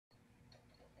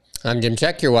I'm Jim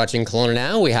Check. You're watching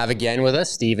KelownaNow. We have again with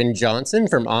us Stephen Johnson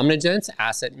from Omnigence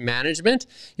Asset Management.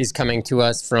 He's coming to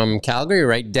us from Calgary,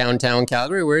 right downtown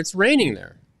Calgary, where it's raining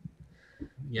there.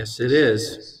 Yes, it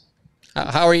is.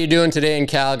 How are you doing today in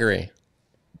Calgary?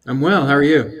 I'm well. How are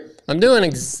you? I'm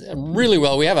doing really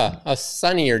well. We have a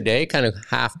sunnier day, kind of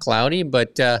half cloudy,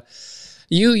 but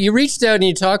you reached out and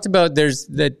you talked about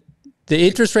the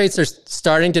interest rates are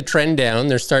starting to trend down.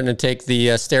 They're starting to take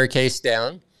the staircase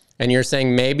down. And you're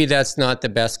saying maybe that's not the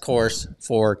best course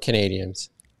for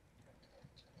Canadians.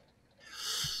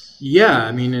 Yeah,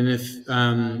 I mean, and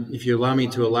if you allow me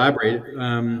to elaborate,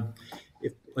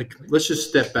 let's just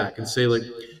step back and say,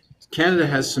 Canada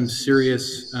has some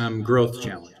serious growth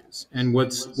challenges, and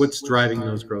what's driving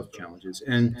those growth challenges?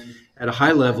 And at a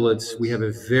high level, we have a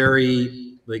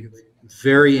very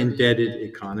indebted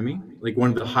economy, like one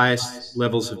of the highest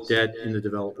levels of debt in the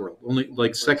developed world,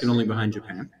 only second only behind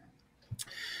Japan.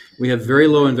 We have very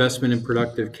low investment in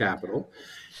productive capital,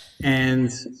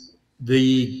 and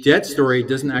the debt story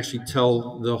doesn't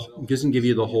give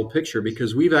you the whole picture,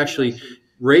 because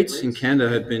rates in Canada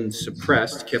have been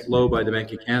suppressed, kept low by the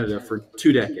Bank of Canada for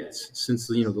 2 decades, since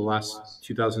the last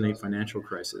 2008 financial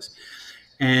crisis,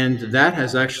 and that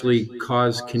has actually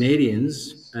caused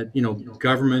Canadians,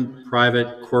 government,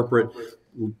 private, corporate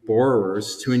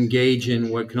borrowers, to engage in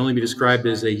what can only be described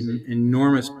as an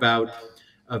enormous bout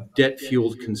of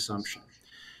debt-fueled consumption.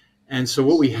 And so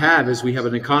what we have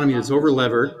an economy that's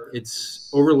over-levered,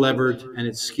 and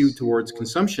it's skewed towards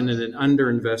consumption, and it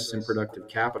underinvests in productive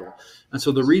capital. And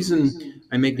so the reason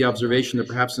I make the observation that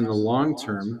perhaps in the long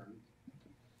term,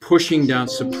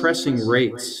 suppressing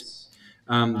rates,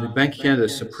 the Bank of Canada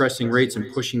is suppressing rates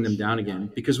and pushing them down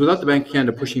again, because without the Bank of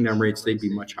Canada pushing down rates, they'd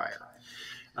be much higher.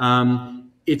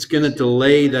 It's going to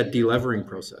delay that delevering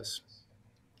process.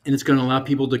 And it's going to allow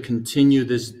people to continue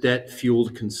this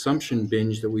debt-fueled consumption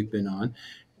binge that we've been on,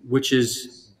 which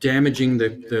is damaging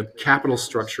the capital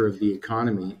structure of the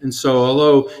economy. And so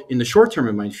although in the short term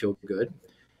it might feel good,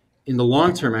 in the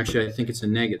long term, actually, I think it's a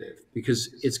negative,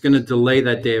 because it's going to delay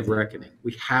that day of reckoning.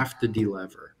 We have to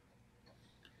delever.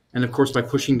 And of course, by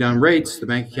pushing down rates, the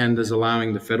Bank of Canada is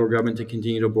allowing the federal government to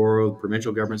continue to borrow,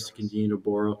 provincial governments to continue to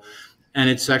borrow, and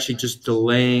it's actually just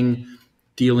delaying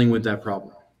dealing with that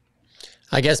problem.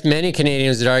 I guess many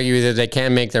Canadians would argue that they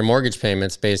can't make their mortgage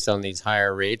payments based on these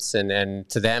higher rates, and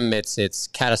to them it's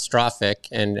catastrophic.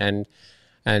 And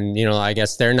I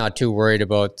guess they're not too worried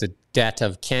about the debt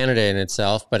of Canada in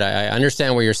itself. But I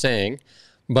understand what you're saying.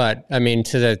 But I mean,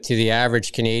 to the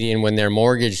average Canadian, when their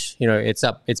mortgage,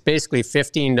 it's basically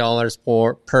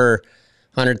 $15 per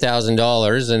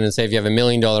 $100,000, and then say if you have $1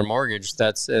 million mortgage,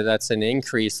 that's an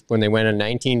increase. When they went a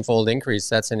 19-fold increase,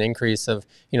 that's an increase of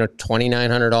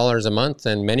 $2,900 a month,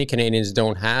 and many Canadians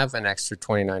don't have an extra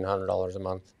 $2,900 a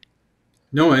month.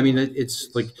 No, I mean it's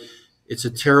a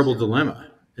terrible dilemma.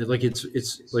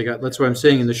 That's what I'm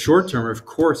saying. In the short term, of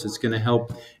course, it's going to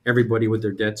help everybody with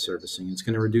their debt servicing. It's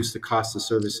going to reduce the cost of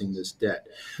servicing this debt.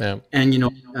 Yeah. And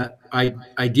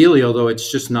ideally, although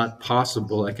it's just not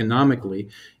possible economically,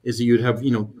 is that you'd have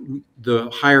the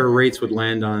higher rates would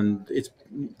land on, it's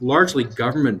largely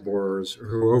government borrowers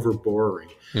who are over borrowing.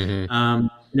 Mm-hmm. And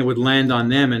it would land on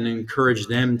them and encourage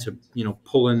them to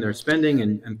pull in their spending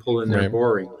and pull in their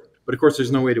borrowing. But of course,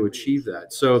 there's no way to achieve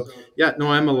that. So yeah, no,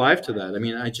 I'm alive to that. I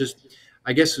mean, I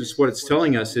guess what it's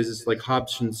telling us is it's like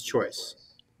Hobson's choice.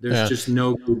 There's just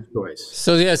no good choice.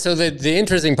 So yeah, so the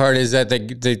interesting part is that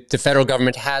the federal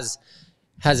government has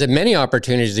many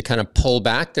opportunities to kind of pull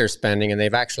back their spending, and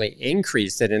they've actually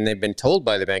increased it, and they've been told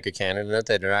by the Bank of Canada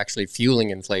that they're actually fueling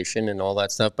inflation and all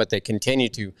that stuff, but they continue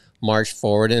to march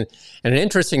forward. And an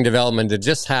interesting development that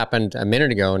just happened a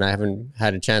minute ago, and I haven't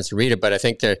had a chance to read it, but I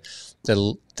think the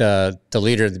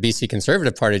leader of the BC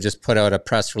Conservative Party just put out a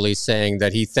press release saying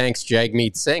that he thanks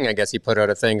Jagmeet Singh. I guess he put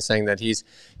out a thing saying that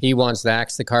he wants to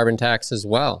axe the carbon tax as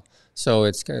well. So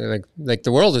it's kind of like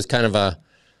the world is kind of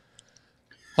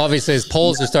obviously, as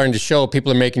polls are starting to show,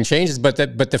 people are making changes, but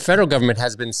the federal government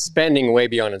has been spending way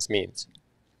beyond its means.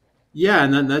 Yeah,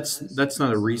 and that's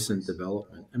not a recent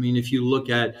development. I mean, if you look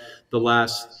at the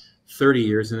last 30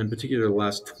 years, and in particular the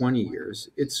last 20 years,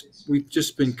 we've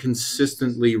just been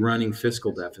consistently running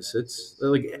fiscal deficits.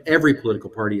 Like every political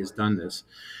party has done this,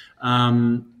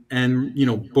 and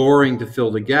borrowing to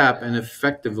fill the gap, and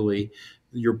effectively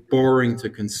you're borrowing to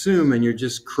consume, and you're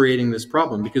just creating this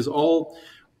problem, because all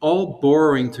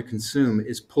borrowing to consume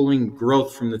is pulling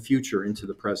growth from the future into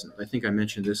the present. I think I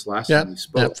mentioned this last time we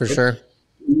spoke. Yeah, for sure.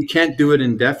 You can't do it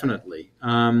indefinitely.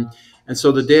 And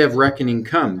so the day of reckoning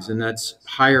comes, and that's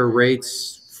higher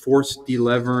rates, forced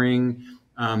delevering,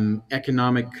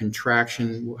 economic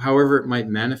contraction, however it might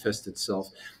manifest itself.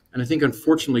 And I think,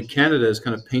 unfortunately, Canada has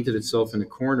kind of painted itself in a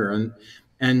corner.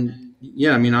 And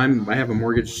yeah, I mean, I have a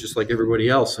mortgage just like everybody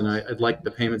else, and I'd like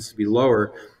the payments to be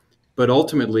lower. But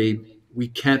ultimately, we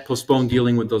can't postpone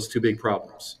dealing with those two big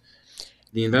problems: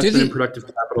 the Do investment in the productive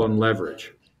capital and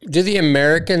leverage. do the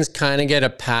Americans kind of get a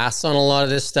pass on a lot of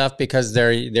this stuff because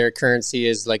their currency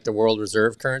is like the world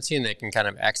reserve currency and they can kind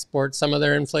of export some of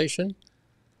their inflation?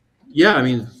 Yeah, I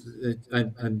mean,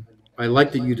 I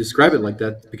like that you describe it like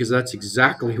that because that's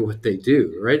exactly what they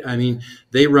do, right? I mean,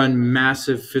 they run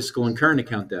massive fiscal and current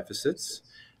account deficits.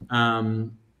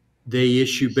 Um, they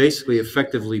issue basically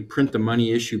effectively print the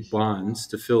money, issue bonds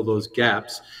to fill those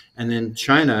gaps. And then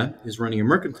China is running a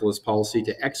mercantilist policy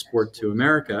to export to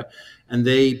America. And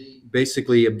they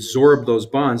basically absorb those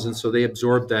bonds. And so they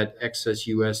absorb that excess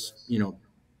US,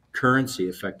 currency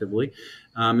effectively.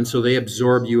 And so they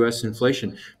absorb U.S.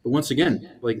 inflation. But once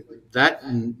again, like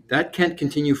that can't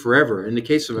continue forever. In the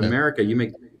case of Yeah. America, you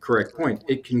make the correct point.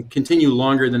 It can continue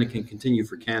longer than it can continue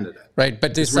for Canada. Right.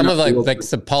 But do Because we're some not of the like world.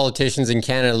 some politicians in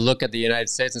Canada look at the United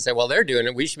States and say, well, they're doing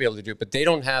it, we should be able to do it, but they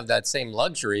don't have that same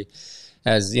luxury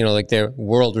as, like their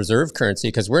world reserve currency,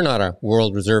 because we're not a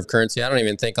world reserve currency. I don't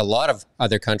even think a lot of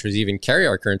other countries even carry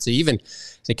our currency. Even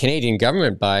the Canadian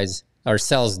government buys or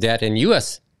sells debt in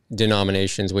US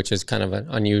denominations, which is kind of an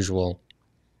unusual.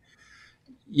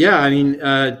 Yeah, I mean,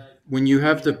 when you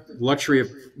have the luxury of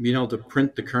being able to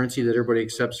print the currency that everybody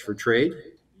accepts for trade,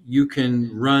 you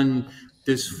can run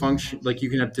dysfunction, like you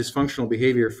can have dysfunctional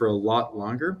behavior for a lot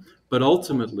longer. But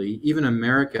ultimately, even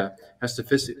America has to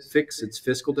fix its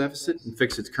fiscal deficit and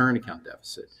fix its current account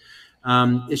deficit.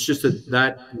 It's just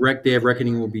that day of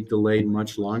reckoning will be delayed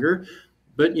much longer.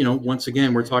 But once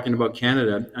again, we're talking about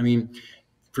Canada. I mean,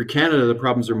 for Canada, the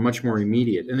problems are much more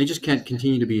immediate, and they just can't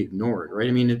continue to be ignored, right?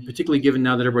 I mean, particularly given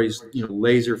now that everybody's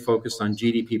laser focused on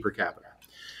GDP per capita.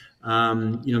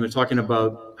 They're talking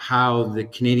about how the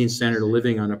Canadian standard of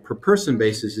living on a per person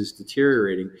basis is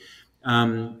deteriorating,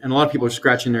 and a lot of people are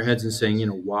scratching their heads and saying,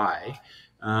 why?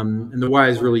 And the why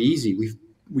is really easy.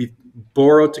 We've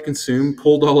borrowed to consume,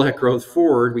 pulled all that growth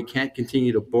forward. We can't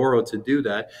continue to borrow to do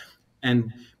that,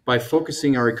 and by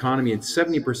focusing our economy at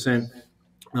 70%.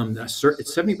 It's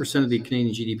 70% of the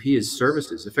Canadian GDP is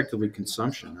services, effectively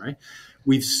consumption, right?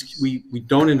 We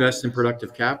don't invest in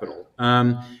productive capital,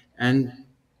 and I'm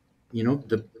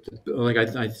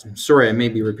sorry, I may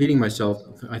be repeating myself.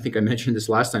 I think I mentioned this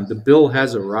last time. The bill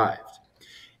has arrived,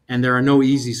 and there are no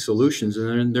easy solutions,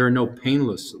 and there are no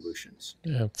painless solutions.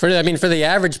 Yeah. For the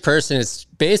average person, it's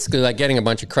basically like getting a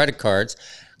bunch of credit cards,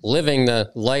 living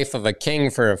the life of a king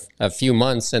for a few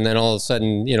months, and then all of a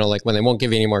sudden, like when they won't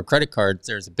give you any more credit cards,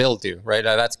 there's a bill due, right?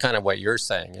 That's kind of what you're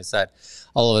saying, is that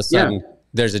all of a sudden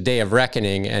there's a day of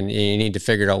reckoning, and you need to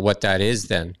figure out what that is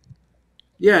then.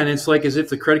 Yeah, and it's like as if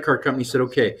the credit card company said,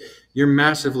 "Okay, you're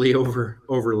massively over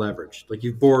leveraged. Like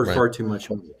you've borrowed far too much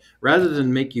money. Rather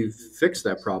than make you fix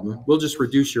that problem, we'll just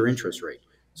reduce your interest rate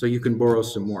so you can borrow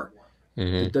some more."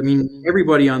 Mm-hmm. I mean,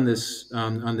 everybody on this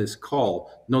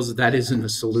call knows that isn't a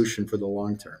solution for the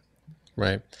long term.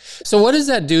 Right. So what does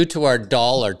that do to our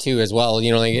dollar too, as well?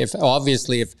 Like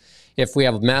if we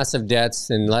have massive debts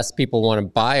and less people want to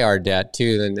buy our debt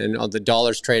too, then the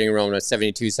dollar's trading around at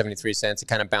 72, 73 cents. It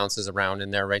kind of bounces around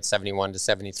in there, right? 71 to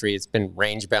 73. It's been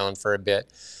range bound for a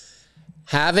bit.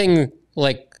 Having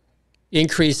like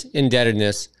increased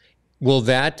indebtedness, will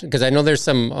that, because I know there's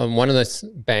some, one of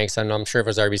the banks, I'm sure if it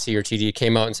was RBC or TD,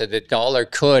 came out and said the dollar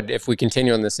could, if we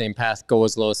continue on the same path, go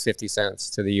as low as 50 cents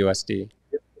to the USD.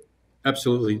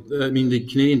 Absolutely. I mean, the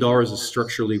Canadian dollar is a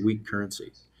structurally weak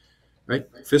currency, right?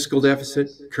 Fiscal deficit,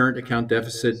 current account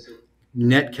deficit,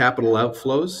 net capital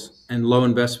outflows, and low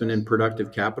investment in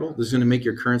productive capital. This is going to make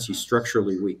your currency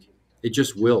structurally weak. It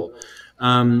just will.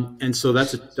 And so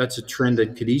that's a trend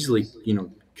that could easily,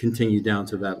 continue down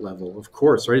to that level, of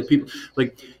course, right?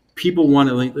 People want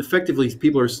to, effectively,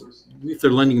 people are, if they're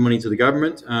lending money to the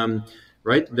government,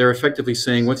 right, they're effectively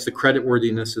saying, what's the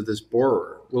creditworthiness of this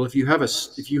borrower? Well, if you have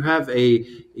a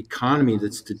economy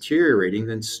that's deteriorating,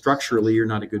 then structurally you're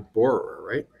not a good borrower,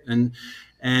 right? And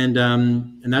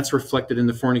that's reflected in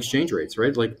the foreign exchange rates,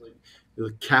 right? Like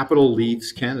the capital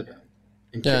leaves Canada.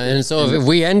 And so if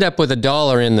we end up with a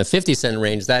dollar in the 50-cent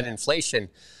range, that inflation,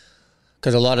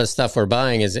 because a lot of stuff we're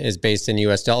buying is based in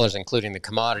US dollars, including the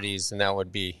commodities, and that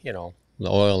would be, the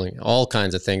oil and all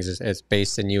kinds of things is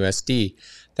based in USD.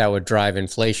 That would drive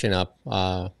inflation up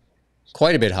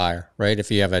quite a bit higher, right? If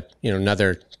you have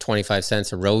another 25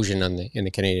 cents erosion in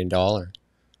the Canadian dollar.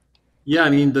 Yeah,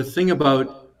 I mean, the thing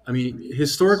about I mean,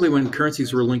 historically, when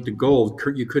currencies were linked to gold,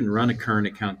 you couldn't run a current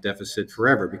account deficit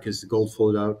forever because the gold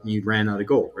flowed out and you ran out of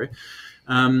gold, right?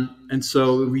 And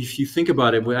so if you think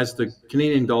about it, as the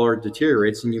Canadian dollar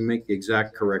deteriorates, and you make the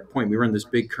exact correct point, we run this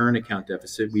big current account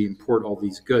deficit, we import all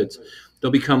these goods,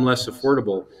 they'll become less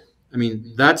affordable. I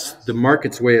mean, that's the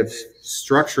market's way of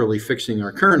structurally fixing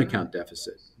our current account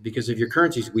deficit. Because if your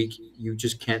currency's weak, you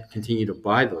just can't continue to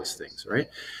buy those things, right?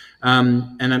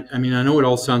 And I mean, I know it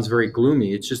all sounds very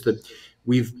gloomy. It's just that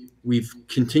we've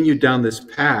continued down this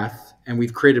path, and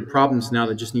we've created problems now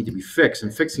that just need to be fixed,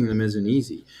 and fixing them isn't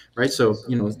easy, right? So,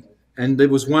 and it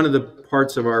was one of the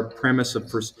parts of our premise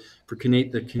of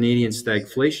the Canadian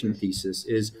stagflation thesis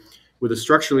is, with a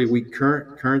structurally weak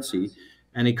currency,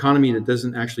 an economy that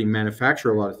doesn't actually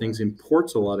manufacture a lot of things,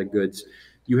 imports a lot of goods,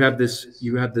 you have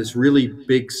this really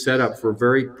big setup for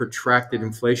very protracted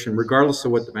inflation, regardless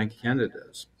of what the Bank of Canada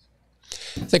does.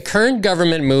 The current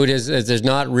government mood is there's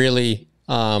not really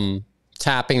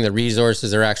tapping the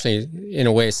resources, or actually, in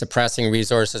a way, suppressing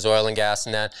resources, oil and gas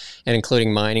and that, and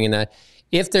including mining and that.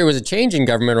 If there was a change in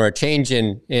government, or a change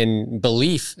in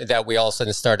belief that we all of a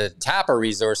sudden started to tap our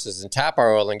resources and tap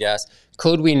our oil and gas,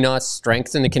 could we not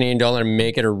strengthen the Canadian dollar and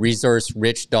make it a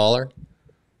resource-rich dollar?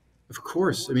 Of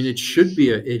course. I mean, it should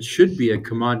be a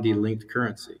commodity-linked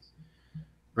currency,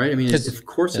 right? I mean, of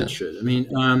course it should. I mean,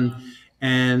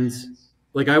 and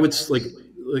like I would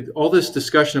like all this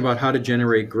discussion about how to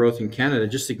generate growth in Canada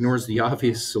just ignores the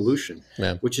obvious solution,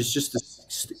 which is just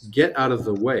to get out of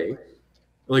the way.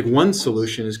 Like, one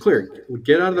solution is clear: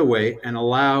 get out of the way and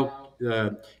allow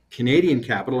Canadian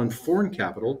capital and foreign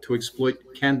capital to exploit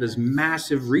Canada's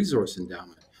massive resource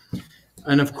endowment.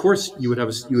 And of course, you would have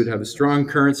a strong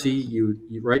currency. You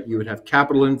would have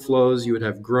capital inflows. You would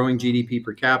have growing GDP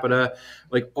per capita,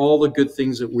 like all the good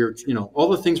things that all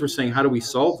the things we're saying. How do we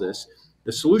solve this?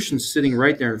 The solution's sitting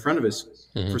right there in front of us.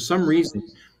 For some reason,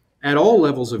 at all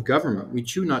levels of government, we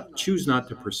choose not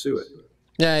to pursue it.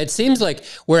 Yeah, it seems like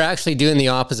we're actually doing the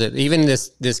opposite. Even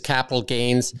this capital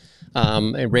gains,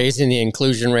 raising the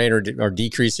inclusion rate or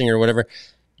decreasing or whatever,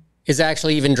 is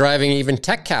actually even driving even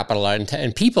tech capital out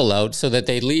and people out, so that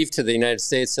they leave to the United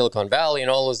States, Silicon Valley,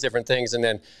 and all those different things. And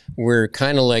then we're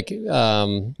kind of like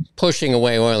pushing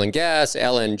away oil and gas,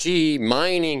 LNG,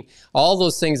 mining, all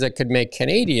those things that could make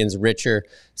Canadians richer.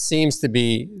 Seems to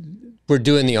be we're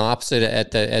doing the opposite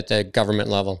at the government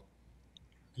level.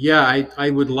 Yeah, I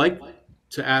would like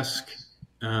to ask.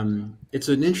 It's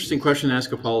an interesting question to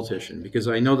ask a politician, because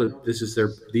I know that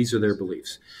these are their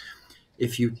beliefs.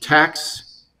 If you tax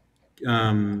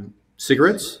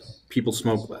cigarettes, people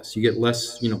smoke less. You get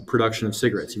less, production of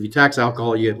cigarettes. If you tax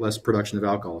alcohol, you get less production of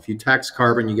alcohol. If you tax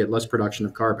carbon, you get less production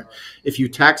of carbon. If you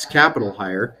tax capital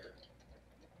higher,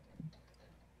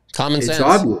 common sense. It's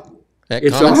obvious.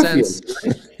 It's obvious,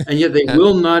 right? And yet they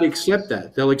will not accept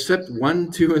that. They'll accept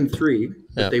 1, 2, and 3,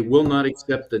 but they will not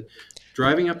accept that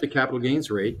driving up the capital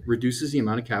gains rate reduces the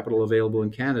amount of capital available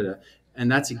in Canada,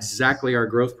 and that's exactly our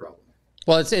growth problem.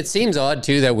 Well, it seems odd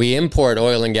too that we import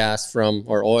oil and gas from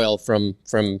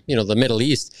the Middle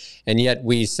East, and yet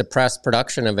we suppress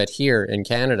production of it here in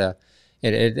Canada.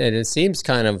 It seems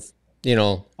kind of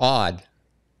odd.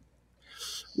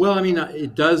 Well, I mean,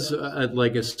 it does at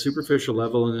like a superficial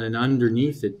level, and then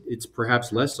underneath it, it's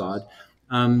perhaps less odd,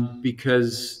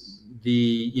 because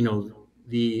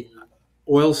the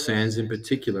oil sands in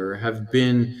particular have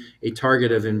been a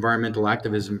target of environmental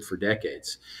activism for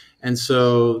decades. And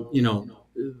so,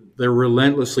 they're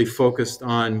relentlessly focused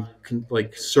on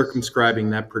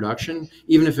circumscribing that production,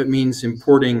 even if it means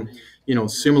importing,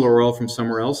 similar oil from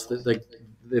somewhere else.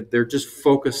 They're just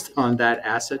focused on that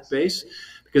asset base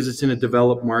because it's in a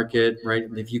developed market, right?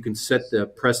 And if you can set the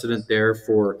precedent there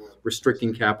for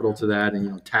restricting capital to that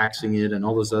and taxing it and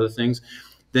all those other things,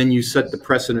 then you set the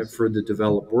precedent for the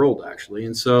developed world, actually.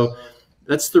 And so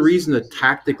that's the reason that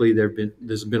tactically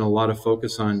there's been a lot of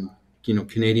focus on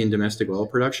Canadian domestic oil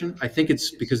production. I think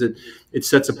it's because it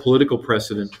sets a political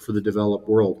precedent for the developed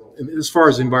world as far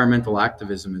as environmental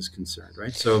activism is concerned,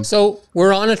 right? So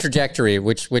we're on a trajectory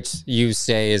which you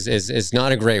say is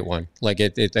not a great one.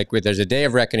 There's a day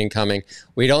of reckoning coming.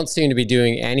 We don't seem to be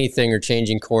doing anything or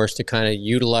changing course to kind of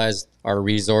utilize our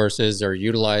resources or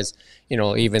utilize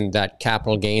even that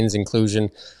capital gains inclusion.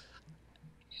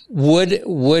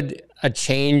 Would a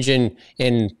change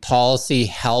in policy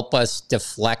help us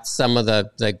deflect some of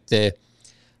the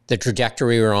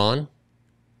trajectory we're on?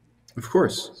 Of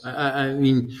course. I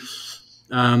mean,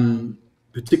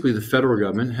 particularly the federal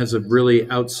government has a really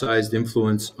outsized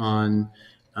influence on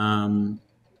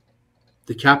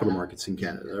the capital markets in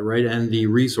Canada, right, and the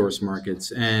resource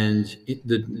markets and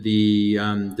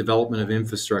the development of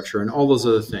infrastructure and all those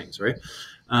other things, right?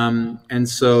 And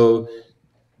so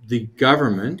the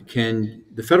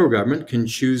federal government can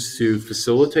choose to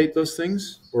facilitate those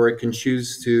things, or it can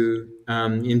choose to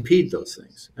impede those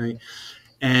things. Right?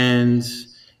 And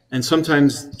and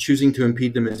sometimes choosing to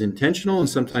impede them is intentional, and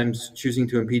sometimes choosing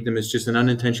to impede them is just an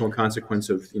unintentional consequence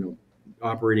of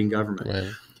operating government.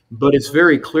 Right. But it's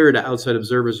very clear to outside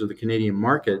observers of the Canadian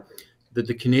market that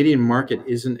the Canadian market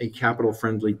isn't a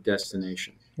capital-friendly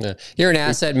destination. Yeah. You're an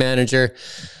asset manager.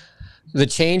 The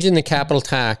change in the capital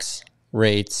tax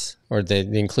rates, or the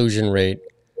inclusion rate,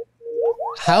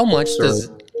 how much is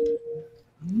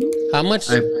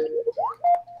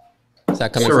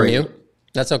that coming from Sorry. you?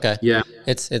 That's okay. Yeah.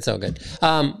 It's all good.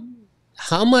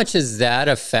 How much is that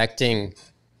affecting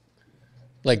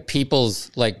like people's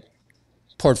like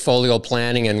portfolio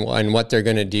planning and what they're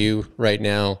going to do right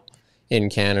now in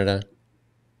Canada?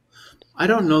 I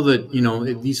don't know that,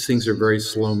 these things are very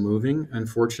slow moving,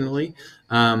 unfortunately.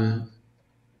 So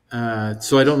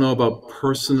I don't know about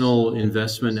personal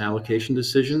investment allocation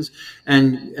decisions.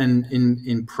 And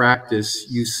in practice,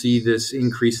 you see this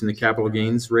increase in the capital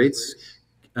gains rates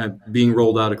being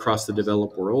rolled out across the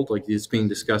developed world. Like, it's being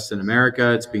discussed in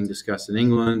America, it's being discussed in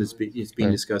England, it's being Right.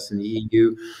 discussed in the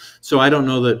EU. So I don't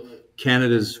know that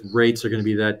Canada's rates are going to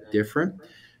be that different.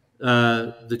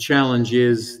 The challenge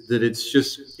is that it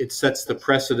sets the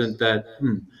precedent that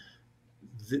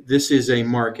this is a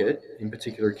market, in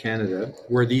particular Canada,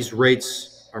 where these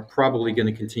rates are probably going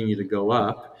to continue to go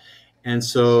up. And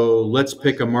so let's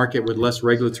pick a market with less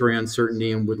regulatory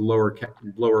uncertainty and with lower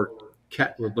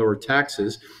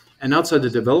taxes. And outside the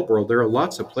developed world, there are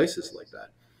lots of places like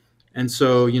that. And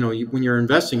so, when you're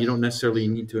investing, you don't necessarily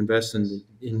need to invest in the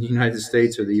United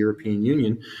States or the European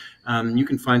Union. You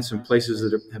can find some places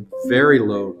that have very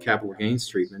low capital gains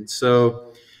treatment.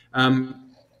 So,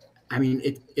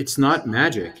 it's not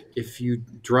magic. If you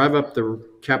drive up the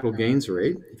capital gains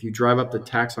rate, if you drive up the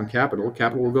tax on capital,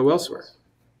 capital will go elsewhere.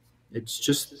 It's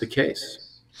just the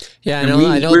case. Yeah, And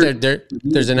I know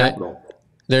capital.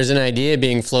 there's an idea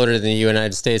being floated in the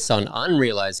United States on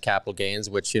unrealized capital gains,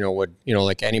 which, would,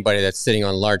 like anybody that's sitting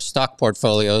on large stock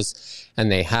portfolios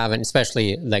and they haven't,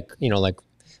 especially like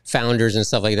founders and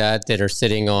stuff like that are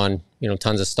sitting on,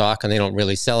 tons of stock and they don't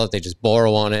really sell it. They just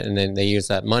borrow on it and then they use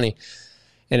that money.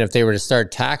 And if they were to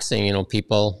start taxing,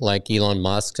 people like Elon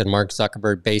Musk and Mark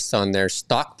Zuckerberg based on their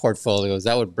stock portfolios,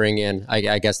 that would bring in,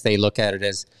 I guess they look at it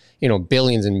as,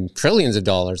 billions and trillions of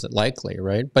dollars likely,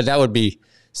 right? But that would be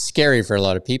scary for a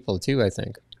lot of people too, I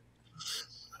think.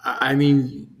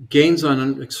 Taxes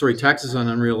on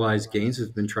unrealized gains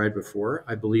have been tried before.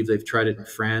 I believe they've tried it in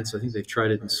France. I think they've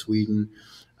tried it in Sweden.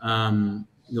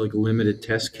 Like limited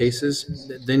test cases.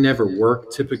 They never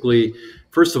work. Typically,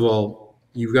 first of all,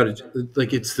 you've got to,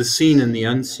 it's the seen and the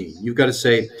unseen. You've got to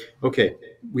say, okay,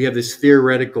 we have these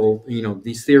theoretical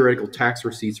tax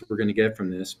receipts we're going to get from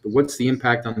this, but what's the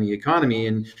impact on the economy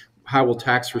and how will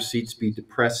tax receipts be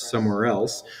depressed somewhere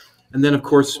else? And then, of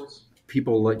course,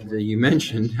 people like that you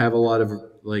mentioned have a lot of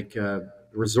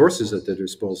resources at their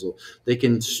disposal. They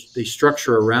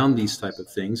structure around these type of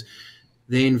things.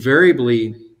 They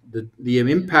invariably, the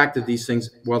impact of these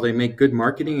things, while they make good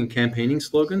marketing and campaigning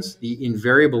slogans, the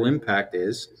invariable impact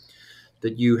is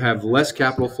that you have less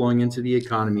capital flowing into the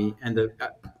economy, and the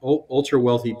ultra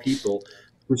wealthy people,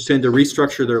 which tend to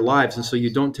restructure their lives, and so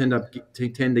you don't tend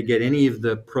to get any of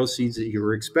the proceeds that you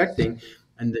were expecting,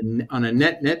 and then on a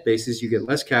net basis, you get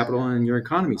less capital, and your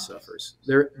economy suffers.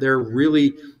 They're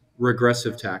really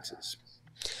regressive taxes.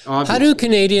 Obviously. How do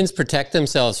Canadians protect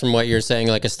themselves from what you're saying,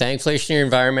 like a stagflationary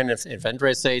environment? If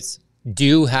interest rates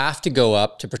do have to go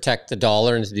up to protect the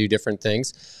dollar and to do different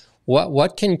things,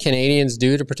 what can Canadians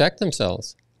do to protect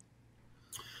themselves?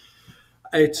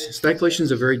 Stagflation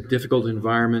is a very difficult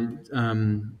environment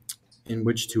in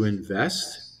which to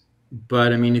invest.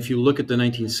 But if you look at the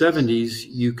 1970s,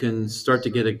 you can start to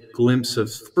get a glimpse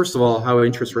of, first of all, how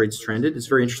interest rates trended. It's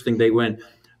very interesting. They went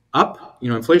up,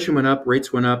 inflation went up,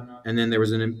 rates went up, and then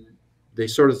they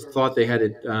sort of thought they had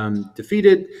it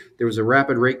defeated. There was a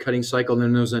rapid rate cutting cycle, and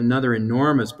then there was another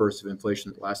enormous burst of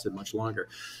inflation that lasted much longer.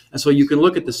 And so you can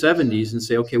look at the 70s and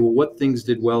say, okay, well, what things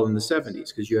did well in the 70s?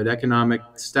 Because you had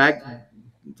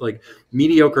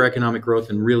mediocre economic growth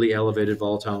and really elevated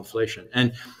volatile inflation.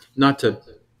 And not to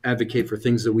advocate for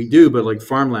things that we do, but like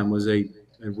farmland was a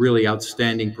really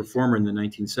outstanding performer in the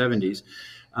 1970s.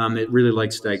 It really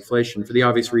likes stagflation for the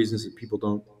obvious reasons that people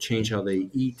don't change how they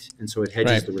eat, and so it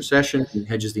hedges the recession, it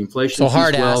hedges the inflation. So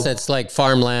hard assets like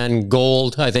farmland,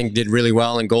 gold, I think did really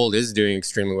well, and gold is doing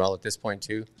extremely well at this point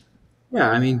too.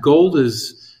 Yeah, gold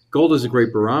is a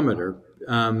great barometer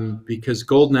because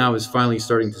gold now is finally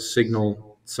starting to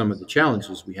signal some of the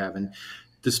challenges we have, and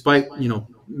despite,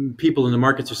 people in the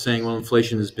markets are saying, well,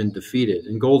 inflation has been defeated,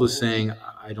 and gold is saying,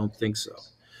 I don't think so.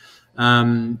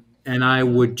 And I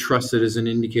would trust it as an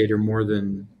indicator more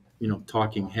than,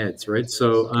 talking heads, right?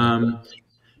 So,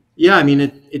 yeah, I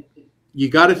mean, you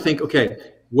got to think, okay,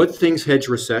 what things hedge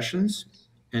recessions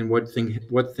and what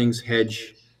things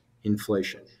hedge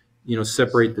inflation?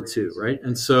 Separate the two, right?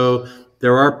 And so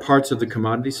there are parts of the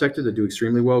commodity sector that do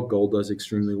extremely well. Gold does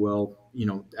extremely well.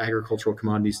 Agricultural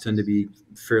commodities tend to be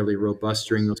fairly robust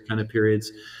during those kind of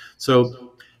periods.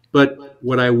 So, but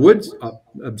what I would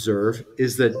observe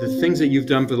is that the things that you've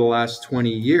done for the last 20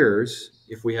 years,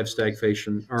 if we have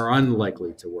stagflation, are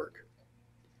unlikely to work,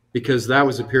 because that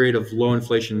was a period of low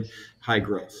inflation, high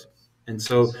growth. And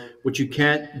so what you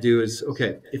can't do is,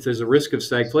 okay, if there's a risk of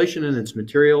stagflation and it's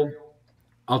material,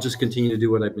 I'll just continue to do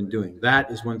what I've been doing.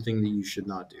 That is one thing that you should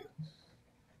not do.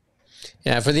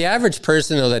 Yeah, for the average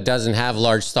person, though, that doesn't have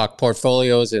large stock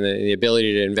portfolios and the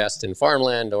ability to invest in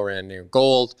farmland or in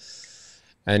gold,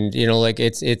 and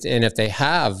and if they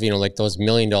have like those $1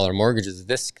 million mortgages,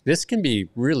 this can be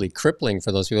really crippling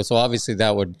for those people. So obviously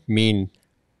that would mean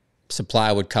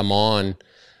supply would come on.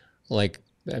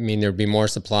 There'd be more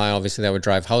supply. Obviously, that would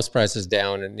drive house prices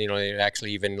down, and it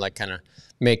actually even kind of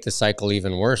make the cycle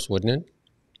even worse, wouldn't it?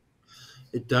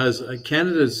 It does.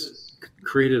 Canada's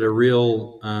created a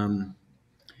real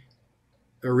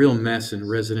mess in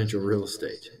residential real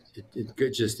estate.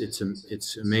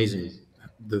 It's amazing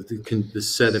the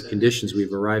set of conditions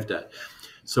we've arrived at.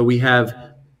 So we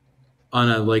have, on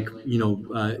a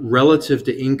relative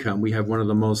to income, we have one of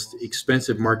the most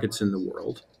expensive markets in the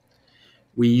world.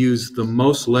 We use the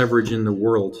most leverage in the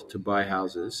world to buy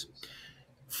houses.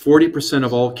 40%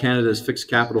 of all Canada's fixed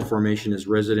capital formation is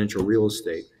residential real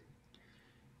estate.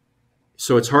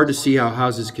 So it's hard to see how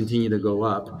houses continue to go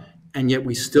up, and yet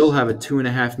we still have a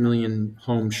 2.5 million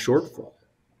home shortfall.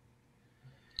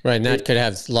 Right, and that could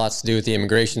have lots to do with the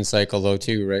immigration cycle, though,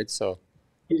 too, right? So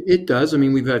it does. I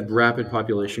mean, we've had rapid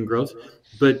population growth,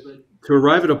 but to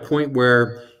arrive at a point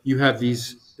where you have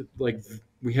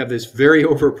we have this very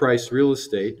overpriced real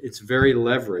estate, it's very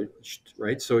leveraged,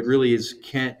 right? So it really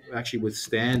can't actually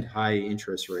withstand high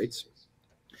interest rates.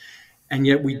 And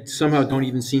yet we somehow don't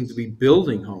even seem to be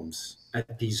building homes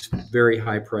at these very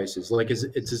high prices.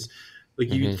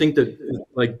 You'd think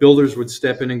that builders would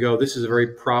step in and go, this is a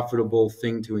very profitable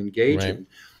thing to engage in.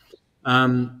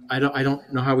 I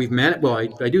don't know how we've managed. Well, I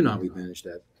do know how we've managed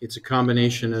that. It's a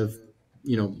combination of,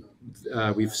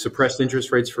 we've suppressed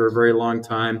interest rates for a very long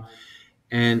time,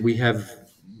 and we have,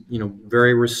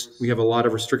 we have a lot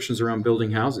of restrictions around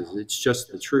building houses. It's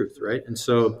just the truth, right? And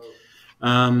so,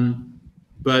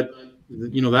 but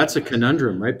that's a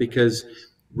conundrum, right? Because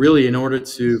really, in order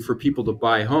for people to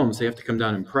buy homes, they have to come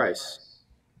down in price.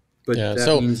 But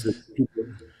that means that people,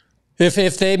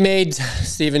 if they made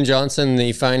Stephen Johnson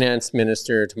the finance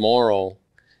minister tomorrow,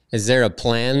 is there a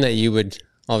plan that you would,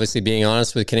 obviously being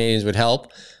honest with Canadians would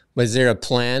help, but is there a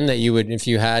plan that you would, if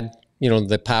you had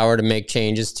the power to make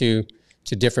changes to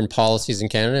different policies in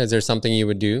Canada, is there something you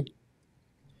would do?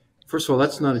 First of all,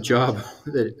 that's not a job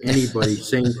that anybody,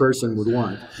 sane person would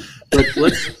want. But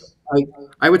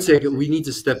I would say we need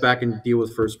to step back and deal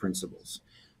with first principles,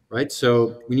 right?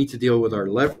 So we need to deal with our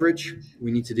leverage.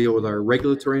 We need to deal with our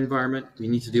regulatory environment. We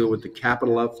need to deal with the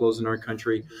capital outflows in our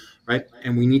country, right?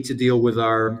 And we need to deal with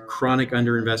our chronic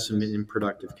underinvestment in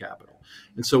productive capital.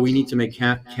 And so we need to make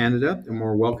Canada a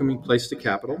more welcoming place to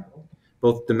capital,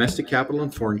 both domestic capital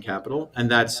and foreign capital. And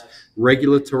that's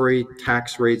regulatory,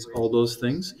 tax rates, all those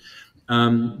things.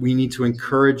 We need to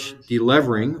encourage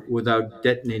delevering without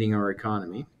detonating our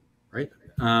economy, right?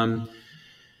 I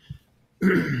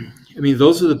mean,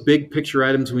 those are the big picture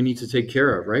items we need to take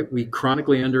care of, right? We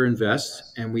chronically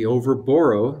underinvest and we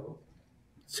overborrow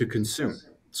to consume.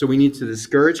 So we need to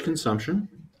discourage consumption.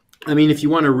 I mean, if you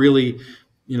want a really,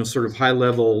 sort of high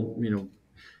level,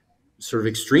 sort of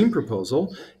extreme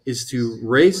proposal, is to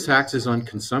raise taxes on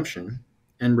consumption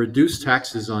and reduce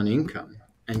taxes on income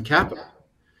and capital.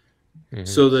 Mm-hmm.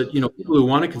 So that, people who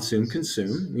want to consume,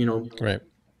 right.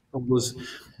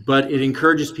 But it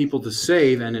encourages people to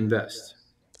save and invest.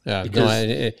 Yeah,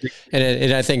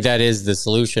 and I think that is the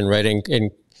solution, right?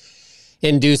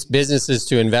 Induce businesses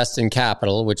to invest in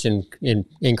capital, which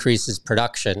increases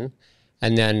production,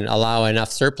 and then allow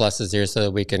enough surpluses here so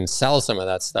that we can sell some of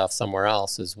that stuff somewhere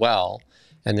else as well,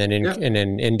 and then and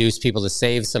then induce people to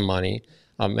save some money.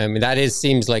 I mean, that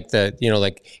seems like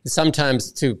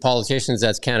sometimes to politicians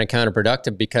that's kind of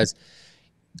counterproductive, because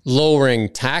lowering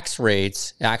tax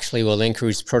rates actually will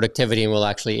increase productivity and will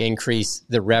actually increase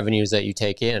the revenues that you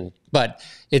take in. But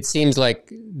it seems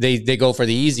like they go for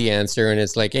the easy answer, and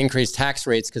it's like increase tax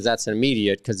rates because that's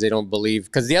immediate, because they don't believe,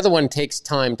 because the other one takes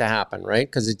time to happen, right?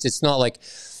 Because it's not like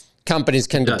companies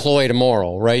can deploy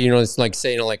tomorrow, right? It's like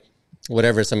saying, like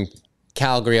whatever, some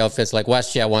Calgary outfits like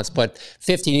WestJet wants to put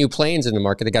 50 new planes in the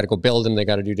market. They got to go build them. They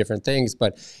got to do different things,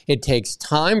 but it takes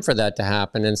time for that to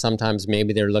happen. And sometimes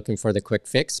maybe they're looking for the quick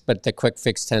fix, but the quick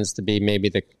fix tends to be maybe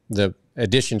the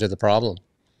addition to the problem.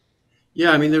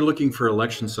 Yeah, I mean, they're looking for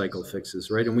election cycle fixes,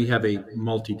 right? And we have a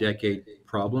multi-decade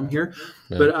problem here.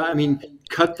 Yeah. But I mean,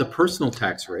 cut the personal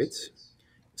tax rates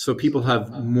so people have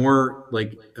more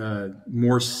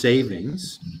more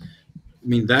savings. I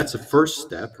mean, that's a first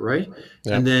step, right?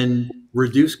 Yep. And then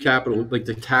reduce capital, like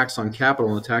the tax on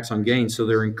capital and the tax on gains, so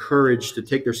they're encouraged to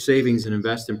take their savings and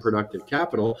invest in productive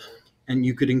capital. And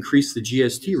you could increase the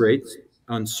GST rates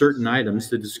on certain items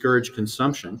to discourage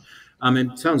consumption.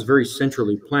 It sounds very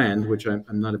centrally planned, which I'm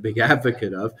not a big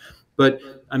advocate of. But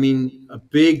I mean, a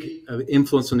big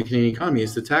influence on the Canadian economy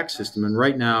is the tax system. And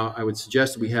right now, I would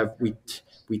suggest we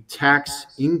tax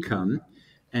income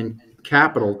and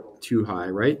capital too high,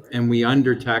 right? And we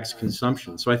undertax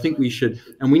consumption. So I think we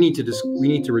need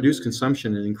to reduce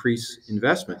consumption and increase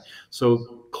investment.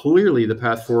 So clearly, the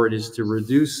path forward is to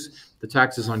reduce the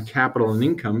taxes on capital and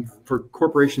income for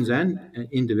corporations and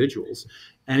individuals,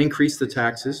 and increase the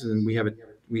taxes. And we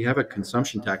have a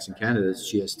consumption tax in Canada,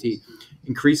 it's GST.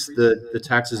 Increase the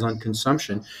taxes on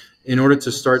consumption in order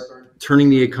to start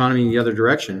turning the economy in the other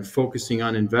direction, focusing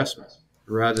on investment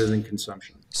rather than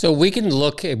consumption. So we can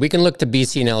look to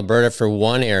BC and Alberta for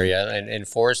one area, and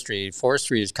forestry.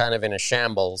 Forestry is kind of in a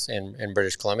shambles in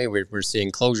British Columbia. We're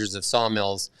seeing closures of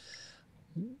sawmills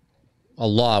a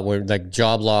lot. We're like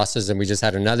job losses, and we just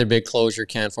had another big closure.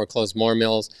 Canfor closed more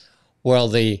mills.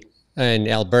 Well, in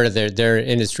Alberta, their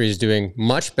industry is doing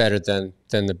much better than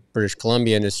the British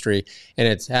Columbia industry, and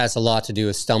it has a lot to do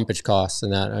with stumpage costs.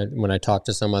 And that when I talk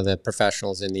to some of the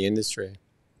professionals in the industry.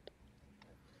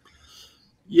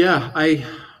 Yeah,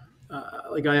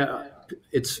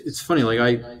 it's funny. Like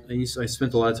I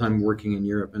spent a lot of time working in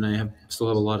Europe, and I still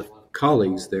have a lot of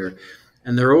colleagues there,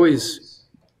 and they're always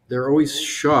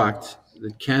shocked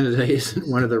that Canada isn't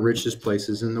one of the richest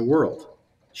places in the world.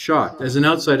 Shocked as an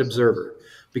outside observer,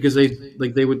 because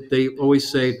they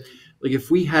always say, like, if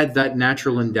we had that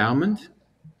natural endowment,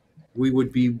 we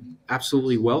would be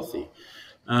absolutely wealthy.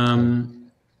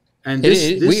 And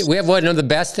we have one of the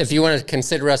best, if you want to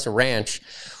consider us a ranch,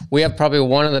 we have probably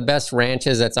one of the best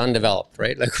ranches that's undeveloped,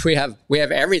 right? Like we have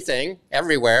everything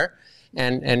everywhere,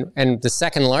 and the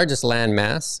second largest land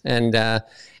mass,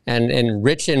 and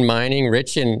rich in mining,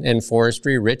 rich in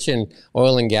forestry, rich in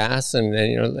oil and gas, and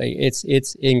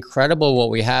it's incredible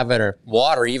what we have at our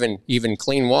water, even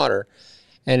clean water,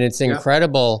 and it's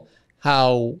incredible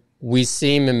how we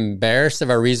seem embarrassed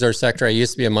of our resource sector. I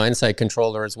used to be a mine site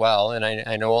controller as well, and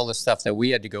I know all the stuff that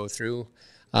we had to go through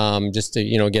just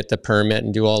to get the permit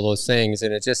and do all those things,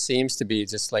 and it just seems to be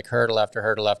just like hurdle after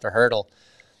hurdle after hurdle.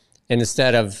 And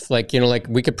instead of like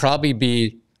we could probably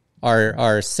be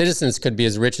our citizens could be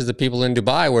as rich as the people in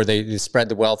Dubai, where they spread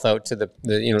the wealth out to the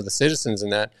citizens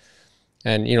and that,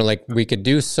 and we could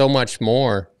do so much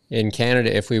more in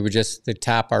Canada if we would just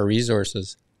tap our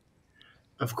resources.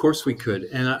 Of course we could.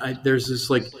 And there's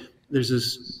this,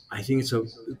 I think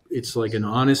it's like an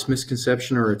honest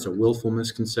misconception, or it's a willful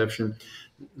misconception.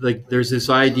 Like there's this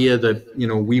idea that,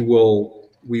 we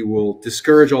will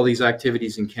discourage all these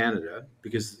activities in Canada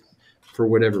because for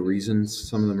whatever reasons,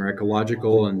 some of them are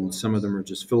ecological and some of them are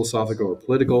just philosophical or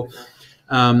political.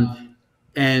 But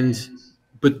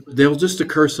they'll just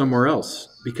occur somewhere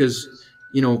else because,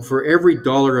 for every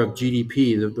dollar of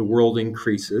GDP that the world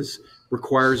increases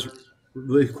requires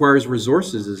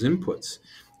resources as inputs.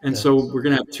 And so we're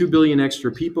going to have 2 billion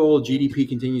extra people. GDP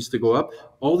continues to go up.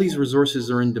 All these resources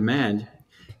are in demand.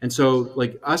 And so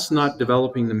like us not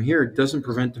developing them here doesn't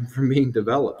prevent them from being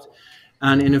developed.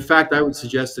 And in fact, I would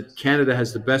suggest that Canada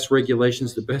has the best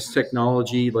regulations, the best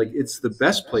technology. Like it's the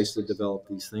best place to develop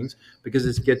these things because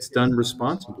it gets done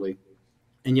responsibly.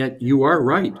 And yet you are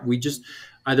right. We just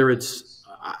I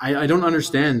don't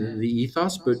understand the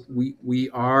ethos, but we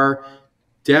are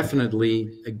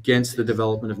definitely against the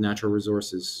development of natural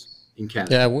resources in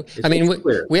Canada. Yeah,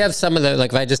 we have some of the,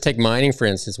 like if I just take mining, for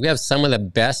instance, we have some of the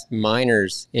best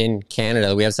miners in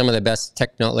Canada. We have some of the best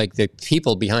the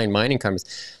people behind mining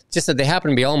companies. just that they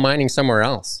happen to be all mining somewhere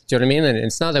else. Do you know what I mean? And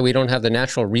it's not that we don't have the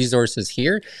natural resources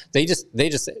here. They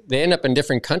end up in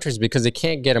different countries because they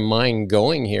can't get a mine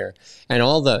going here. And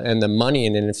the money,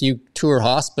 and if you tour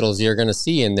hospitals, you're going to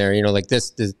see in there, like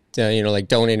this like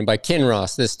donated by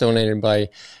Kinross, this donated by,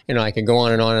 I could go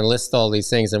on and list all these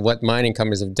things and what mining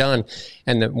companies have done.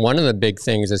 And one of the big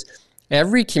things is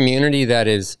every community that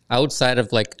is outside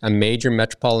of like a major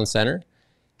metropolitan center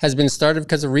has been started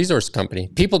because of resource company.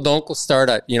 People don't go start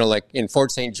at, like in Fort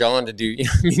St. John to do,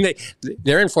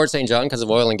 they're in Fort St. John because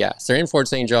of oil and gas. They're in Fort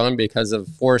St. John because of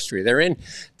forestry. They're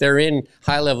in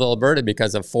high level Alberta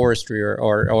because of forestry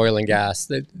or oil and gas.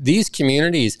 These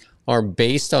communities are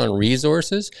based on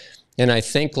resources. And I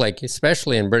think like,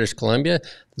 especially in British Columbia,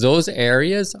 those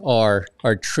areas are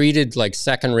treated like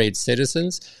second-rate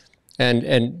citizens.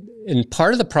 And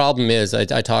part of the problem is,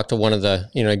 I talked to one of the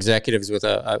executives with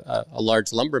a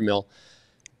large lumber mill.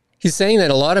 He's saying that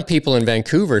a lot of people in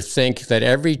Vancouver think that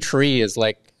every tree is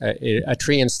like a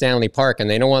tree in Stanley Park, and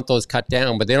they don't want those cut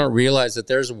down, but they don't realize that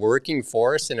there's working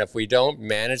forests, and if we don't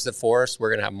manage the forest, we're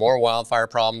going to have more wildfire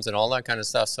problems and all that kind of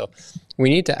stuff. So we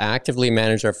need to actively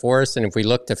manage our forests, and if we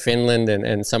look to Finland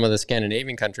and some of the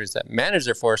Scandinavian countries that manage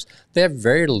their forests, they have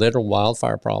very little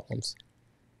wildfire problems.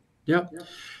 Yeah.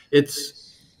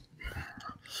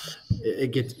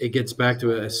 It gets back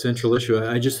to a central issue.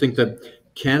 I just think that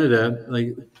Canada,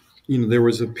 there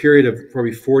was a period of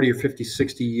probably 40 or 50,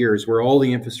 60 years where all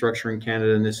the infrastructure in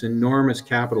Canada and this enormous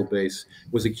capital base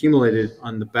was accumulated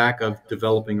on the back of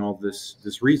developing all this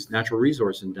natural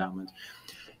resource endowment.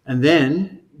 And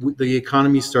then the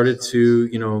economy started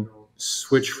to,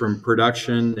 switch from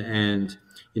production and,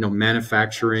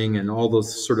 manufacturing and all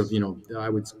those sort of, I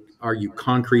would argue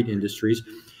concrete industries.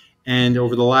 And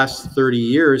over the last 30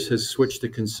 years has switched to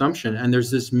consumption. And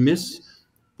there's this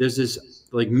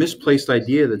misplaced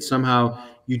idea that somehow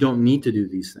you don't need to do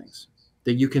these things,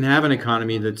 that you can have an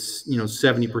economy that's,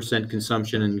 70%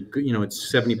 consumption and,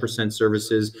 it's 70%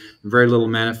 services, very little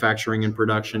manufacturing and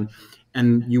production.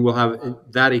 And you will have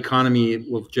that economy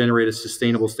will generate a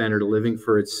sustainable standard of living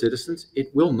for its citizens. It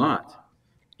will not.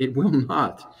 It will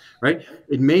not, right?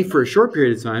 It may for a short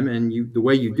period of time. And the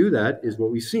way you do that is what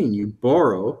we've seen. You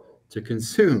borrow to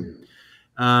consume.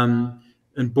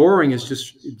 And borrowing is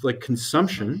just like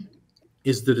consumption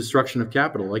is the destruction of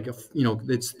capital.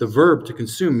 It's the verb to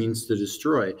consume means to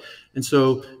destroy. And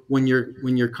so when your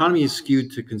economy is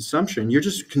skewed to consumption, you're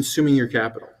just consuming your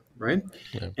capital, right?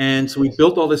 Yeah. And so we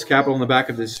built all this capital on the back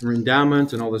of this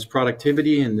endowment and all this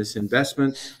productivity and this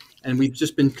investment, and we've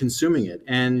just been consuming it.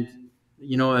 And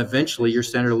eventually your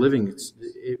standard of living,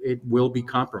 it will be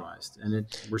compromised, and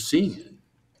we're seeing it.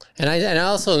 And I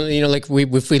also,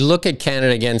 if we look at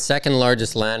Canada again, second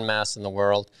largest landmass in the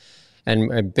world,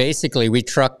 and basically we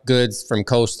truck goods from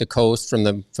coast to coast, from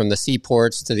the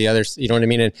seaports to the others, you know what I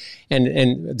mean?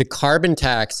 And the carbon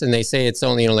tax, and they say it's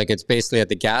only, it's basically at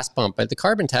the gas pump, but the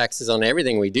carbon tax is on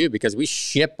everything we do because we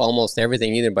ship almost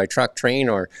everything either by truck, train,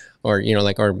 or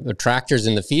tractors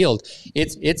in the field.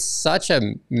 It's such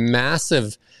a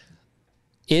massive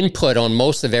input on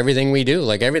most of everything we do,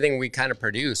 like everything we kind of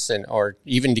produce, or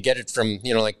even to get it from,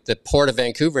 the Port of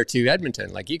Vancouver to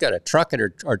Edmonton, you got to truck it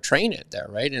or train it there,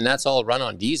 right? And that's all run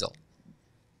on diesel.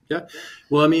 Yeah.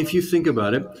 Well, I mean, if you think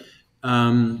about it,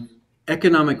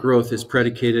 economic growth is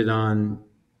predicated on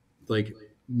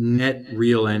net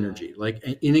real energy,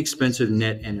 inexpensive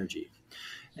net energy.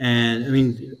 And I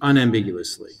mean,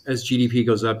 unambiguously, as GDP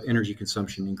goes up, energy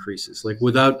consumption increases.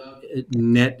 Without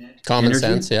net common energy,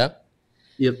 sense, yeah.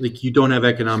 You don't have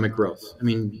economic growth. I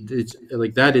mean, it's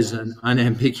that is an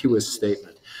unambiguous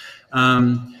statement.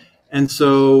 And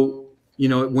so,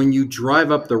 when you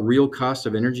drive up the real cost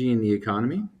of energy in the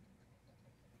economy,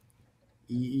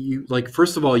 you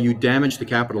first of all, you damage the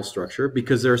capital structure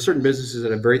because there are certain businesses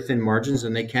that have very thin margins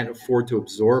and they can't afford to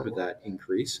absorb that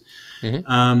increase.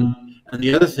 Mm-hmm. And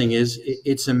the other thing is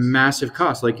it's a massive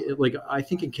cost. I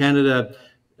think in Canada,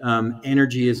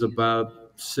 energy is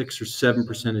about 6 or 7%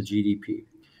 of GDP.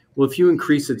 Well, if you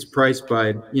increase its price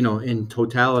by, in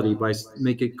totality,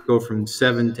 make it go from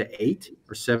 7 to 8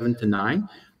 or 7 to 9,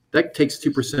 that takes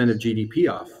 2% of GDP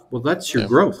off. Well, that's your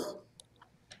growth.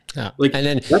 Yeah. And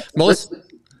then most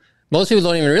people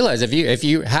don't even realize if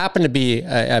you happen to be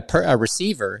a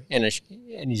receiver and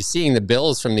you're seeing the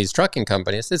bills from these trucking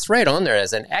companies, it's right on there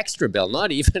as an extra bill,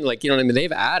 not even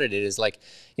they've added it as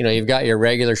you've got your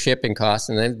regular shipping costs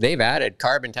and then they've added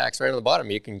carbon tax right on the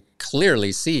bottom. You can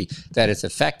clearly see that it's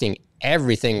affecting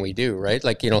everything we do, right?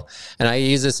 Like, and I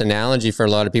use this analogy for a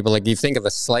lot of people. Like, you think of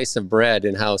a slice of bread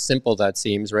and how simple that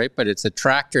seems, right? But it's a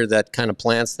tractor that kind of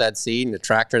plants that seed, and a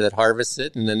tractor that harvests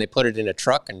it, and then they put it in a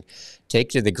truck and take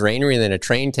it to the granary, and then a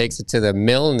train takes it to the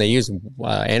mill, and they use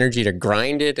energy to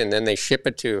grind it, and then they ship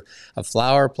it to a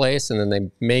flour place, and then they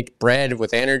make bread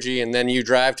with energy, and then you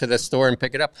drive to the store and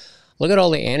pick it up. Look at all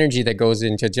the energy that goes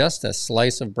into just a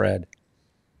slice of bread.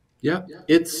 Yeah,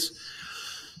 it's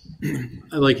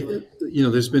like,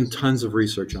 there's been tons of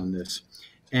research on this.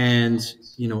 And,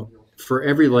 for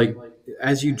every, like,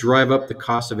 as you drive up the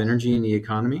cost of energy in the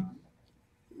economy,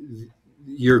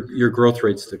 your growth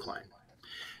rates decline.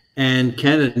 And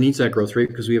Canada needs that growth rate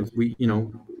because we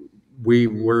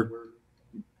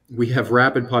have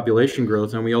rapid population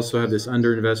growth, and we also have this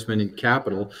underinvestment in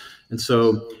capital. And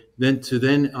so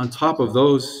then on top of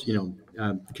those,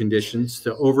 conditions,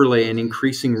 to overlay an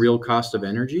increasing real cost of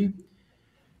energy,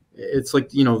 it's like,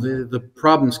 the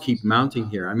problems keep mounting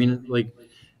here. I mean, like,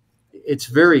 it's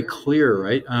very clear,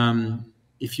 right?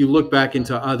 If you look back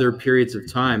into other periods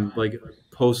of time, like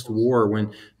post-war,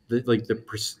 when like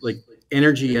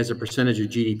energy as a percentage of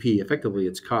GDP, effectively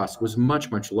its cost was much,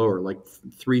 much lower, like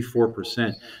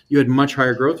 3-4%. You had much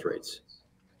higher growth rates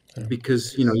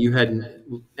because you had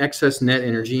excess net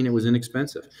energy and it was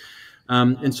inexpensive.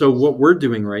 And so what we're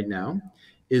doing right now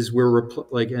is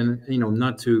and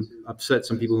not to upset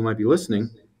some people who might be listening,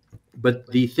 but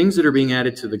the things that are being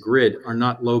added to the grid are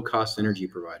not low-cost energy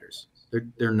providers.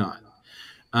 They're not.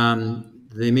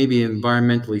 They may be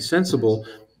environmentally sensible,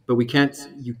 but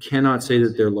you cannot say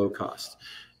that they're low cost.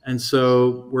 And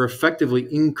so we're effectively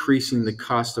increasing the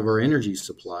cost of our energy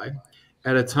supply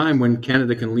at a time when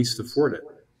Canada can least afford it.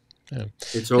 Yeah.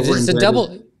 It's over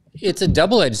indebted. It's a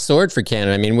double-edged sword for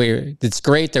Canada. I mean, it's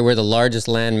great that we're the largest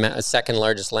second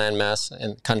largest landmass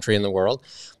and country in the world,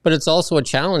 but it's also a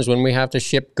challenge when we have to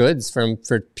ship goods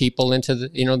for people into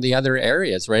the other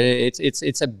areas, right?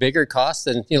 It's a bigger cost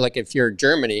than, like, if you're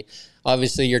Germany,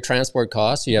 obviously your transport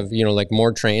costs, you have, like,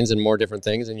 more trains and more different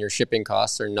things, and your shipping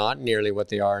costs are not nearly what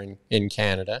they are in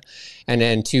Canada. And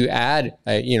then to add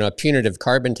a punitive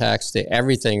carbon tax to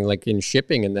everything, like in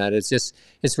shipping and that,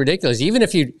 it's ridiculous. Even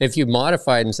if you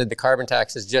modified and said the carbon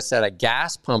tax is just at a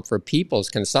gas pump for people's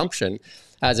consumption,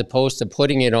 as opposed to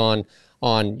putting it on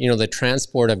the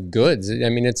transport of goods. I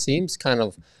mean, it seems kind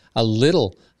of a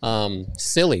little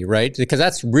silly, right? Because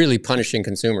that's really punishing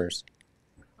consumers.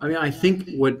 I mean, I think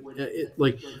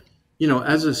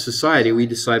as a society, we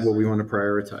decide what we want to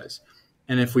prioritize.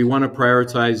 And if we want to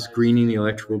prioritize greening the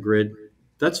electrical grid,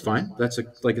 that's fine. That's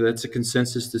a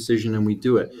consensus decision, and we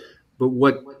do it. But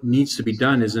what needs to be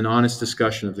done is an honest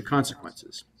discussion of the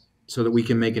consequences so that we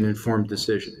can make an informed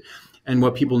decision. And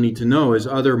what people need to know is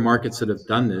other markets that have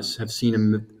done this have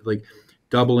seen like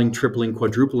doubling, tripling,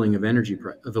 quadrupling of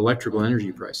electrical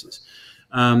energy prices.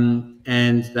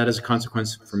 And that has a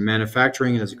consequence for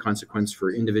manufacturing. It has a consequence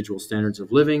for individual standards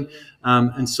of living.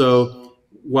 And so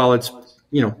while it's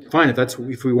fine,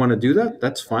 if we want to do that,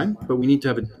 that's fine. But we need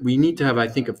to have I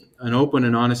think an open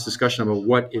and honest discussion about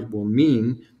what it will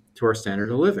mean to our standard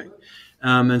of living.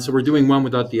 And so we're doing one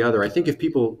without the other. I think if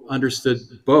people understood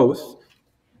both,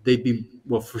 they'd be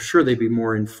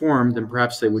more informed, and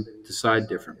perhaps they would decide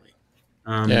differently.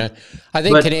 Yeah, I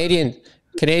think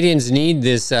Canadians need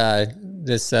this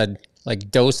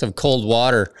like dose of cold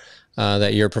water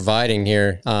that you're providing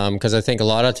here, because I think a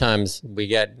lot of times we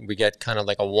get kind of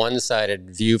like a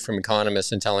one-sided view from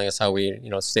economists and telling us how we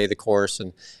stay the course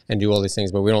and do all these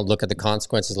things, but we don't look at the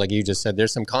consequences. Like you just said,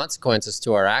 there's some consequences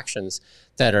to our actions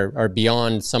that are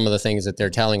beyond some of the things that they're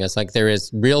telling us. Like there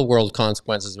is real world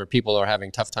consequences where people are having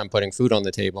a tough time putting food on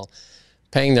the table,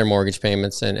 paying their mortgage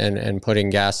payments, and putting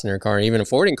gas in their car, and even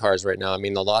affording cars right now. I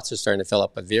mean, the lots are starting to fill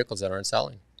up with vehicles that aren't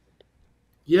selling.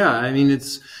 Yeah, I mean,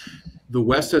 the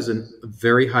West has a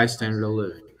very high standard of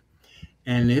living.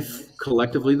 And if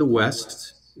collectively the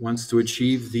West wants to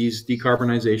achieve these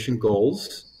decarbonization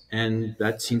goals, and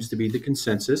that seems to be the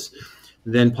consensus,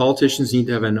 then politicians need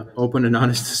to have an open and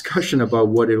honest discussion about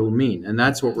what it will mean. And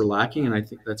that's what we're lacking. And I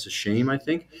think that's a shame,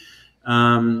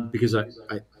 because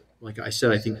like I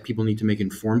said, I think people need to make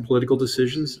informed political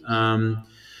decisions.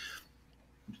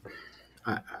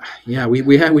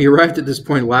 We arrived at this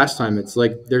point last time. It's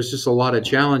like there's just a lot of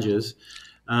challenges.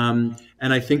 And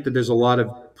I think that there's a lot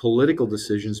of political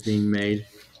decisions being made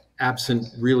absent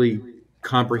really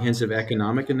comprehensive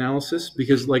economic analysis.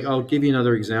 Because, like, I'll give you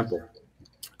another example.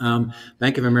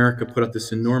 Bank of America put out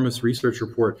this enormous research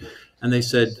report, and they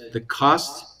said the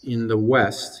cost in the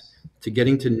West to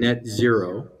getting to net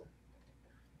zero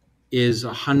is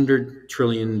 $100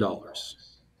 trillion.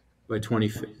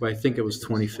 by I think it was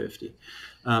 2050.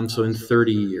 So in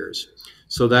 30 years.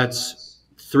 So that's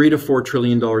 $3 to $4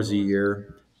 trillion a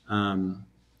year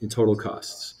in total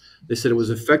costs. They said it was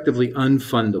effectively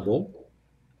unfundable.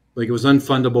 Like it was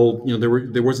unfundable.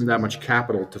 There wasn't that much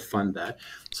capital to fund that.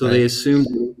 So they Right. assumed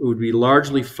it would be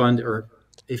largely funded, or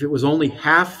if it was only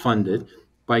half funded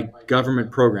by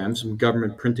government programs and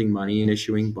government printing money and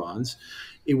issuing bonds,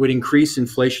 it would increase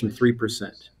inflation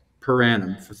 3% per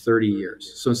annum for 30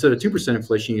 years. So instead of 2%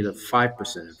 inflation, you'd have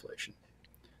 5% inflation.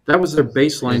 That was their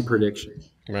baseline prediction.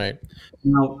 Right.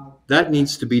 Now, that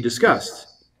needs to be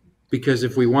discussed because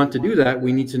if we want to do that,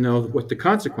 we need to know what the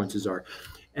consequences are.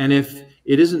 And if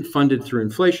it isn't funded through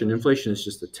inflation, inflation is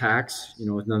just a tax,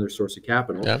 another source of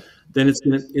capital, Yeah. then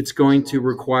it's going to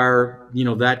require,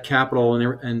 that capital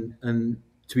and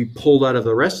to be pulled out of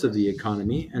the rest of the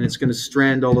economy, and it's going to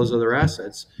strand all those other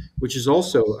assets, which is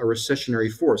also a recessionary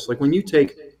force. Like when you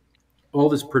take all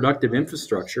this productive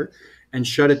infrastructure and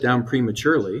shut it down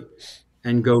prematurely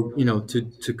and go,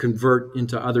 to convert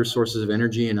into other sources of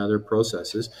energy and other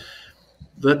processes,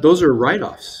 those are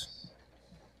write-offs.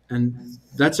 And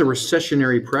that's a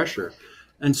recessionary pressure.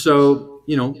 And so,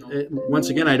 once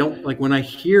again, I don't like when I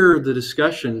hear the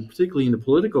discussion, particularly in the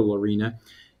political arena,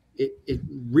 it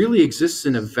really exists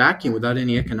in a vacuum without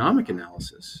any economic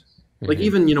analysis. Like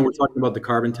even, we're talking about the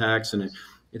carbon tax and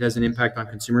it has an impact on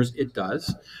consumers. It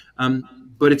does.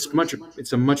 But it's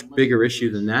a much bigger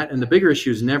issue than that. And the bigger issue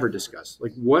is never discussed.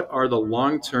 Like what are the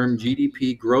long-term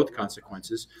GDP growth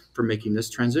consequences for making this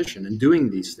transition and doing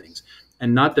these things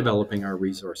and not developing our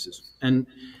resources? And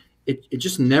it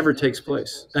just never takes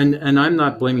place. And I'm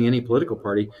not blaming any political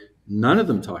party. None of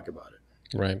them talk about it.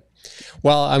 Right.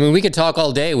 Well, I mean, we could talk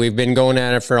all day. We've been going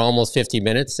at it for almost 50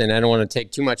 minutes, and I don't want to take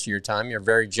too much of your time. You're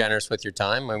very generous with your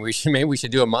time, and maybe we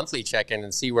should do a monthly check-in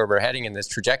and see where we're heading in this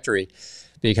trajectory,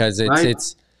 because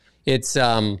it's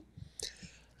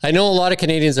I know a lot of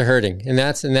Canadians are hurting, and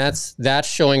that's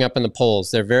showing up in the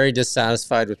polls. They're very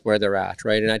dissatisfied with where they're at,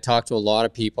 right? And I talk to a lot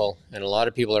of people, and a lot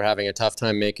of people are having a tough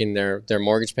time making their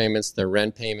mortgage payments, their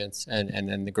rent payments,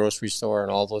 and the grocery store and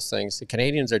all those things. The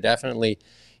Canadians are definitely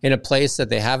in a place that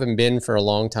they haven't been for a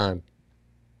long time.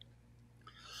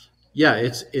 Yeah,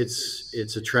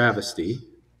 it's a travesty,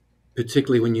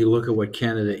 particularly when you look at what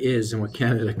Canada is and what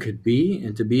Canada could be.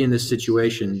 And to be in this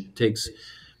situation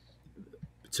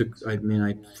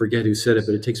I forget who said it,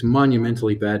 but it takes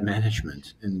monumentally bad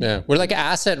management. And yeah, we're like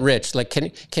asset rich. Like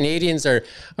Canadians are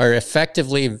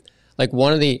effectively like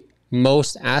one of the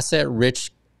most asset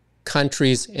rich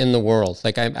countries in the world.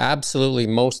 Like I'm absolutely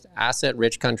most asset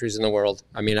rich countries in the world.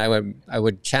 I mean, I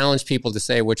would challenge people to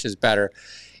say which is better.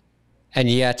 And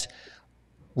yet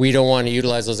we don't want to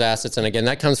utilize those assets. And again,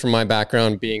 that comes from my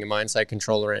background being a mine site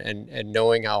controller and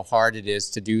knowing how hard it is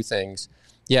to do things.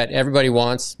 Yet everybody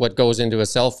wants what goes into a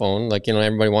cell phone. Like,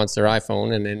 everybody wants their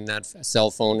iPhone, and in that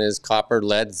cell phone is copper,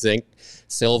 lead, zinc,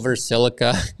 silver,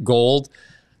 silica, gold.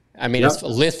 I mean, It's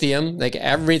lithium, like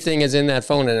everything is in that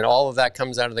phone, and all of that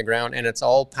comes out of the ground, and it's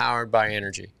all powered by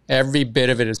energy. Every bit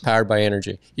of it is powered by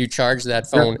energy. You charge that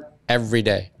phone every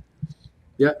day.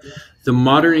 Yeah. The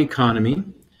modern economy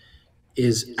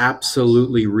is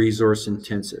absolutely resource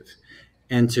intensive.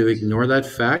 And to ignore that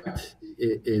fact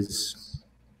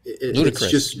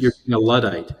it's just, you're a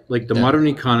Luddite. Like the modern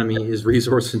economy is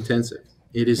resource intensive.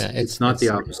 It is, it's not the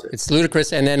opposite. It's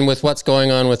ludicrous. And then with what's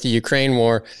going on with the Ukraine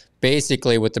war,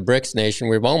 basically with the BRICS nation,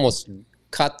 we've almost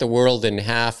cut the world in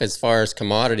half as far as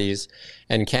commodities,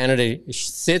 and Canada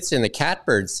sits in the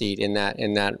catbird seat in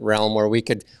that realm where we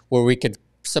could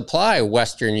supply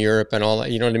Western Europe and all that,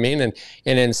 you know what I mean? And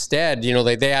instead,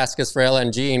 they ask us for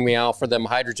LNG and we offer them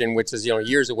hydrogen, which is,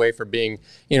 years away from being,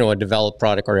 a developed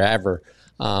product or ever.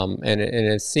 And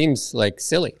it seems like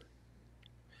silly.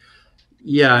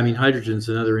 Yeah, I mean, hydrogen is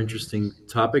another interesting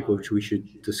topic which we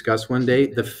should discuss one day.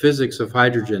 The physics of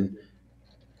hydrogen,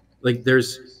 like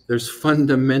there's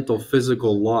fundamental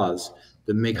physical laws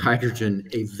that make hydrogen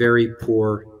a very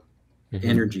poor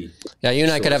energy. Yeah, you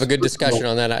and I could have a good discussion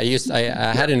on that.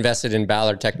 I had invested in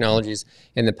Ballard Technologies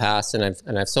in the past, and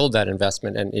I've sold that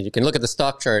investment. And you can look at the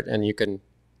stock chart, and you can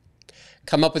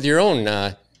come up with your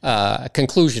own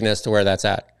conclusion as to where that's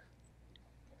at.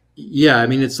 Yeah, I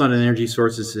mean, it's not an energy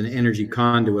source; it's an energy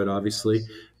conduit, obviously,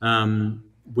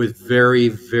 with very,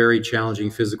 very challenging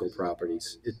physical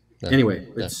properties. Anyway,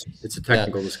 it's a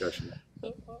technical discussion.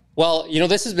 Well,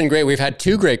 this has been great. We've had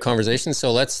two great conversations,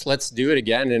 so let's do it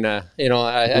again. And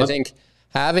I think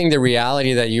having the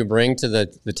reality that you bring to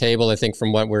the table, I think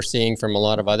from what we're seeing from a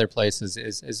lot of other places,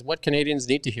 is what Canadians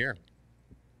need to hear.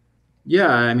 Yeah,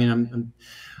 I mean,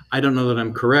 I don't know that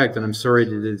I'm correct, and I'm sorry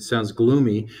that it sounds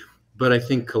gloomy, but I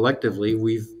think collectively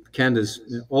we've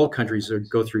all countries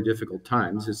go through difficult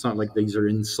times. It's not like these are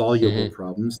insoluble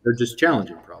problems. They're just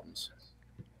challenging problems.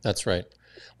 That's right.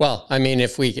 Well, I mean,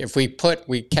 if we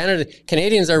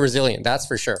Canadians are resilient, that's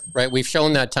for sure, right? We've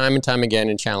shown that time and time again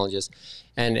in challenges,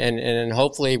 and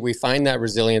hopefully we find that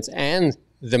resilience and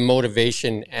the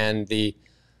motivation and the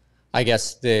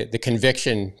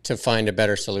conviction to find a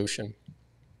better solution.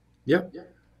 Yep,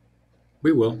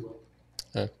 we will.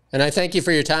 And I thank you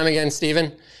for your time again,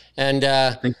 Stephen. And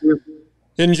thank you.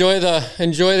 Enjoy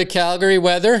the Calgary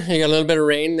weather. You got a little bit of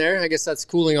rain there. I guess that's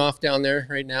cooling off down there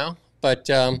right now. But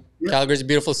Calgary's a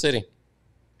beautiful city.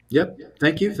 Yep.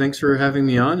 Thank you. Thanks for having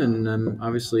me on. And I'm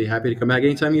obviously happy to come back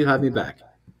anytime you have me back.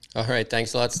 All right.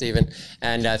 Thanks a lot, Stephen.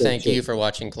 And thank you for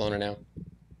watching KelownaNow.